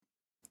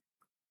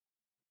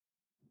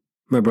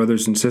My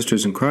brothers and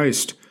sisters in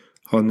Christ,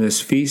 on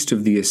this feast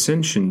of the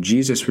Ascension,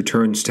 Jesus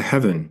returns to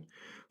heaven.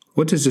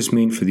 What does this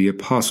mean for the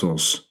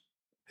apostles?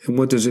 And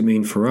what does it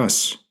mean for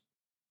us?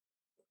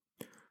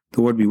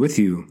 The Lord be with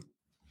you.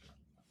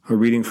 A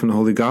reading from the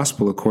Holy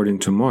Gospel according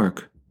to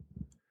Mark.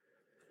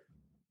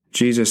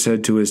 Jesus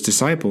said to his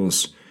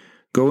disciples,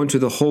 "Go into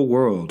the whole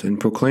world and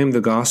proclaim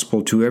the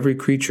gospel to every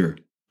creature.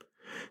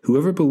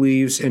 Whoever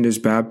believes and is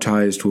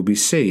baptized will be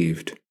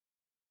saved.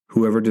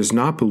 Whoever does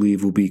not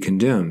believe will be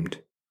condemned.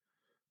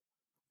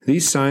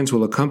 These signs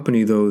will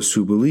accompany those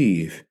who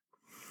believe.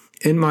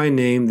 In my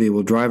name they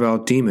will drive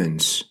out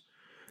demons.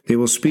 They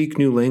will speak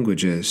new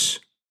languages.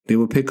 They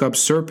will pick up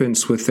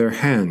serpents with their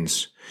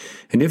hands.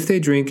 And if they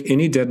drink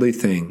any deadly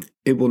thing,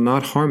 it will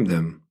not harm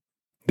them.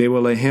 They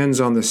will lay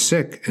hands on the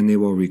sick, and they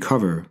will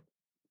recover."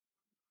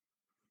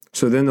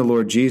 So then the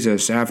Lord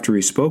Jesus, after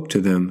he spoke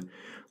to them,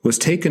 was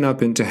taken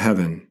up into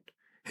heaven,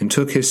 and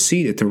took his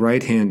seat at the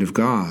right hand of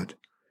God.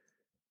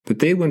 But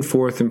they went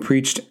forth and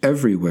preached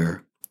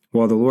everywhere,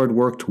 while the Lord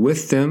worked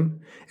with them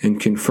and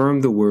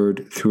confirmed the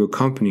word through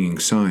accompanying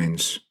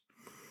signs.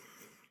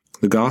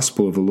 The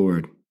Gospel of the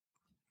Lord.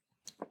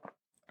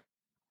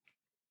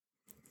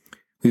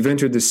 We've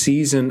entered the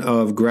season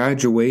of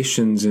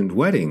graduations and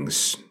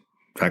weddings.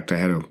 In fact, I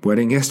had a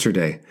wedding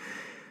yesterday.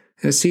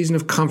 A season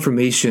of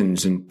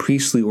confirmations and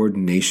priestly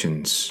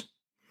ordinations.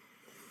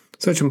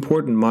 Such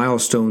important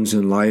milestones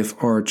in life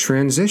are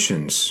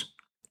transitions,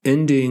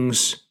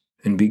 endings,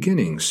 and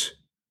beginnings.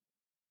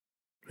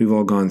 We've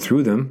all gone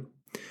through them.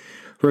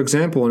 For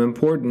example, an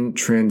important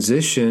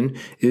transition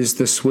is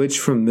the switch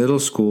from middle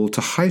school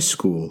to high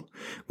school,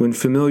 when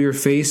familiar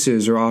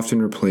faces are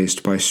often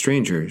replaced by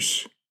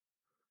strangers.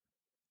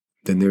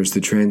 Then there's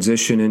the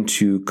transition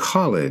into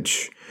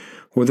college,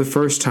 or the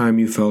first time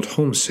you felt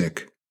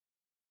homesick.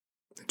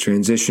 The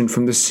transition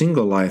from the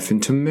single life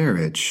into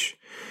marriage,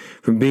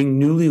 from being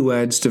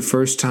newlyweds to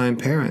first-time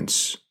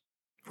parents,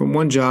 from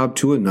one job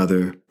to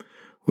another,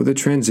 or the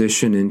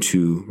transition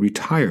into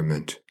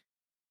retirement.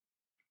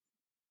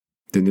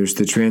 Then there's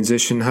the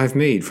transition I've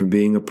made from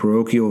being a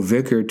parochial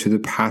vicar to the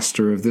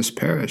pastor of this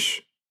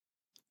parish.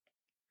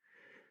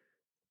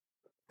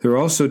 There are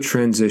also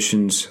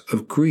transitions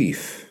of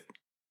grief.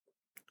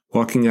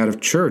 Walking out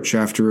of church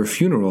after a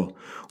funeral,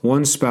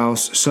 one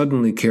spouse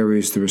suddenly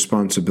carries the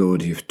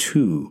responsibility of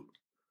two.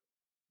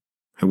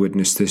 I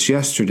witnessed this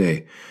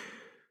yesterday,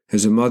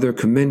 as a mother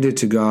commended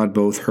to God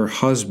both her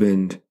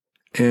husband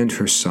and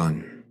her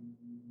son.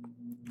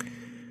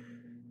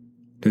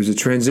 There's a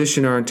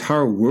transition our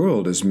entire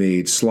world has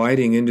made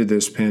sliding into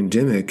this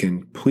pandemic,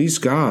 and please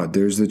God,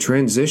 there's the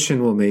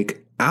transition we'll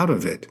make out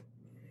of it.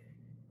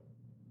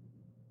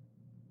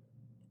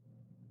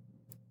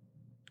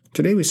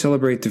 Today we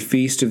celebrate the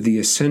Feast of the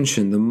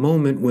Ascension, the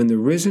moment when the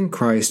risen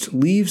Christ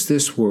leaves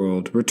this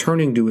world,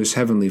 returning to his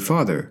heavenly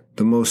Father,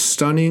 the most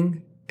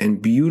stunning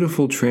and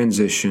beautiful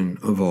transition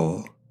of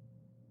all.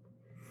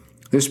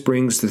 This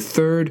brings the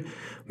third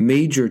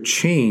major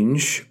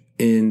change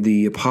in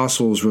the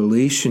apostles'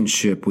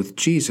 relationship with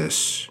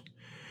Jesus.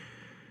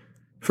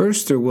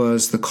 First, there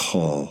was the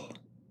call.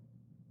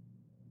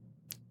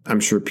 I'm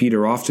sure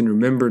Peter often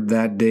remembered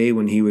that day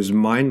when he was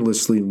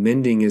mindlessly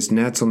mending his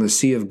nets on the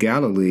Sea of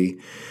Galilee.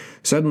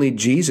 Suddenly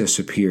Jesus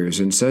appears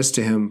and says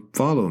to him,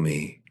 "Follow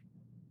me."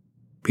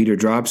 Peter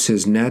drops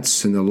his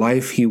nets and the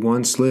life he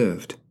once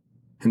lived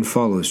and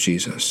follows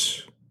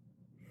Jesus.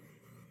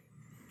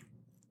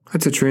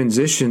 That's a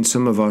transition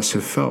some of us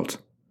have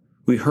felt.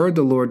 We heard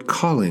the Lord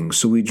calling,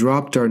 so we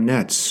dropped our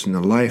nets and the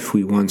life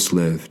we once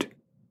lived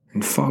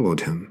and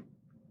followed him.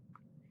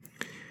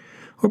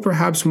 Or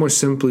perhaps more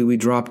simply, we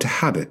dropped a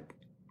habit,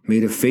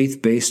 made a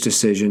faith-based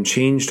decision,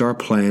 changed our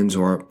plans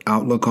or our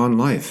outlook on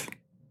life.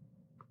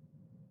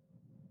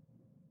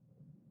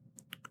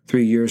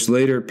 3 years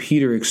later,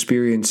 Peter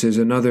experiences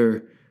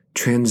another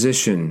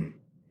transition,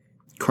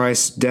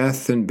 Christ's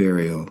death and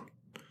burial.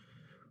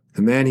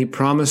 The man he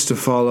promised to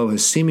follow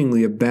has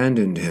seemingly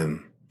abandoned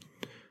him.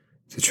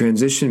 The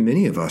transition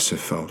many of us have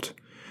felt.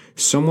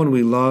 Someone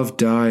we love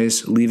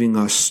dies, leaving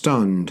us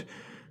stunned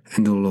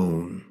and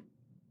alone.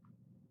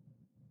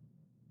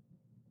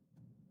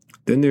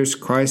 Then there's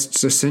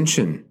Christ's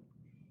ascension.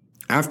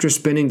 After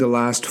spending the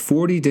last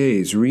 40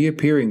 days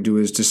reappearing to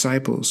his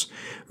disciples,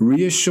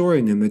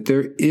 reassuring them that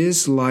there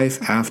is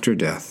life after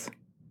death,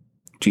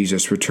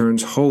 Jesus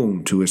returns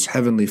home to his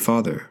heavenly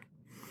Father.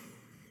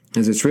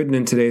 As it's written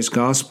in today's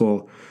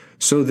Gospel,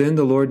 so then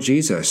the Lord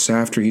Jesus,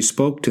 after he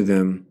spoke to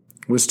them,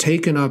 was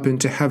taken up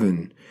into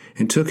heaven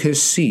and took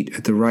his seat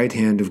at the right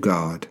hand of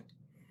God.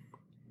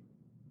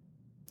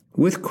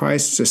 With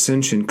Christ's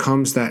ascension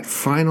comes that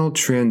final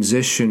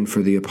transition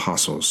for the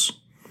apostles.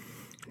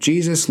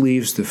 Jesus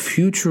leaves the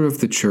future of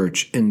the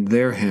church in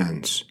their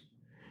hands.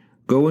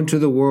 Go into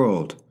the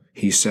world,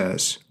 he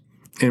says,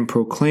 and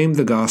proclaim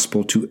the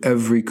gospel to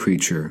every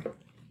creature.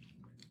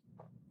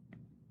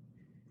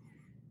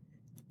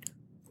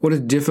 What a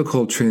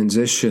difficult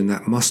transition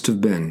that must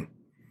have been.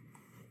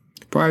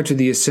 Prior to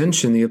the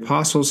ascension, the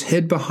apostles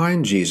hid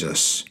behind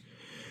Jesus.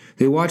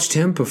 They watched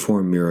him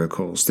perform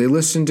miracles. They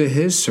listened to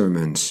his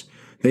sermons.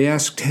 They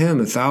asked him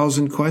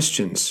 1,000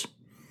 questions.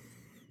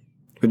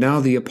 But now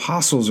the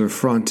apostles are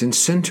front and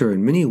center.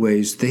 In many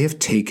ways, they have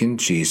taken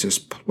Jesus'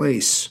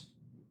 place.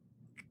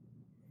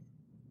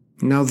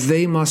 Now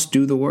they must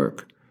do the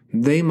work.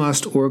 They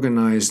must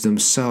organize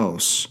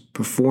themselves,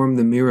 perform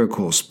the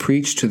miracles,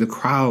 preach to the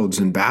crowds,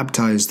 and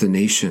baptize the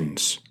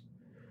nations.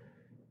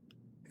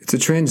 It's a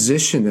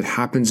transition that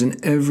happens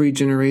in every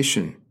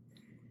generation.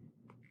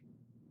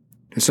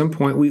 At some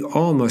point, we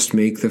all must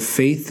make the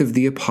faith of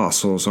the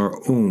apostles our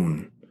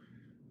own.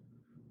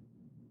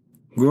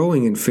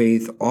 Growing in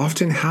faith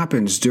often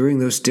happens during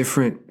those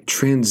different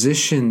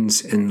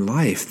transitions in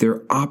life.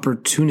 They're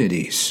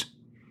opportunities.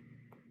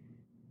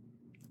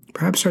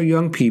 Perhaps our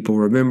young people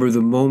remember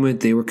the moment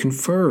they were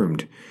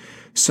confirmed.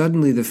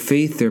 Suddenly, the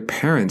faith their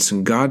parents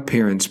and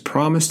godparents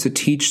promised to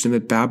teach them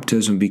at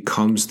baptism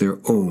becomes their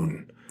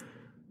own.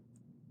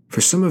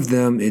 For some of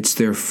them, it's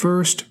their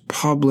first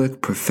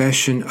public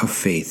profession of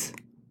faith,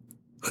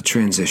 a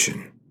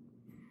transition.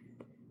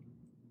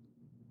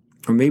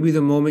 Or maybe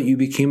the moment you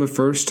became a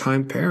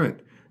first-time parent,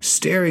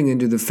 staring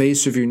into the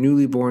face of your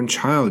newly born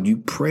child, you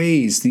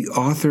praise the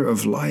author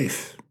of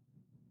life.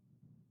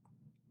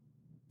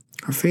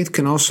 Our faith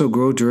can also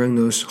grow during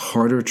those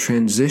harder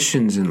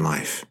transitions in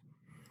life.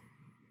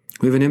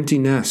 We have an empty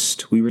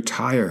nest, we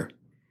retire,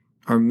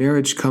 our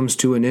marriage comes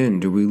to an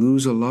end, or we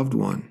lose a loved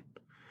one.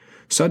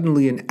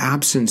 Suddenly an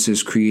absence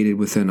is created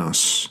within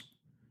us.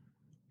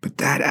 But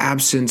that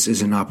absence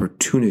is an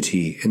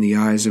opportunity in the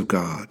eyes of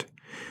God.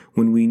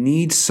 When we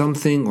need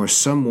something or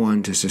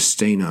someone to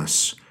sustain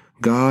us,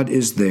 God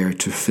is there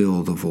to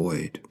fill the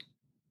void.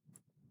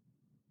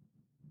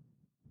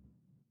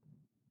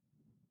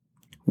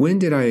 When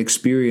did I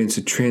experience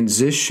a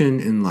transition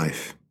in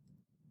life?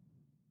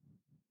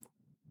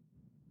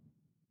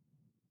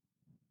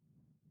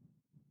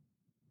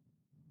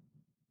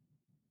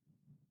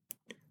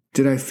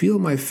 Did I feel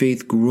my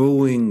faith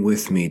growing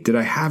with me? Did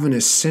I have an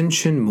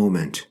ascension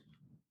moment?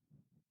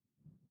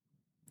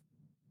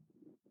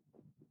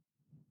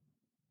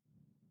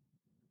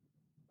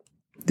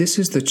 This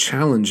is the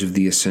challenge of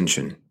the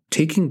ascension,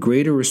 taking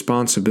greater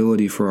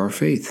responsibility for our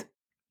faith.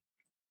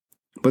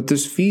 But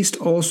this feast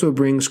also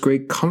brings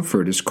great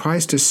comfort. As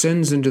Christ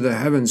ascends into the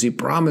heavens, he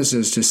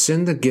promises to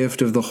send the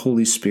gift of the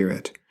Holy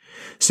Spirit,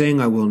 saying,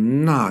 "I will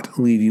not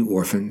leave you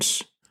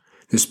orphans.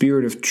 The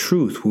Spirit of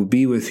truth will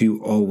be with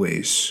you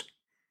always."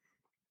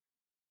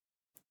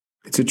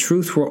 It's a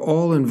truth we're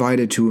all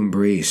invited to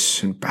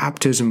embrace. In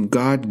baptism,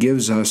 God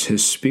gives us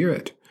his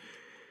Spirit.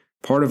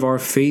 Part of our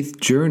faith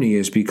journey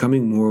is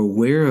becoming more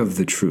aware of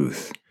the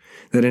truth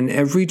that in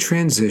every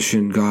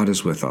transition, God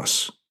is with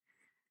us.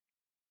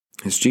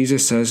 As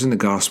Jesus says in the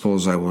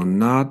Gospels, "I will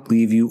not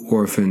leave you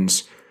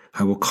orphans,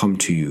 I will come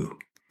to you."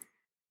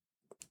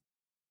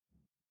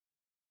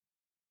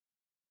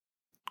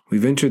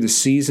 We've entered the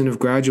season of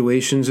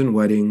graduations and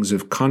weddings,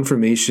 of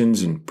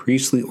confirmations and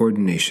priestly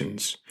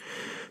ordinations.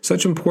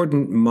 Such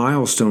important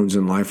milestones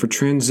in life are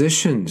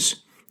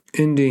transitions,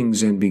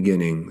 endings and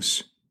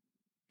beginnings.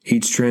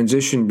 Each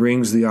transition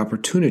brings the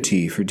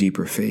opportunity for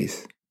deeper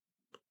faith.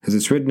 As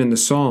it's written in the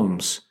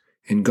Psalms,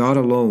 "In God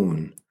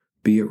alone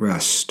be at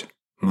rest,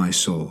 my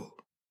soul."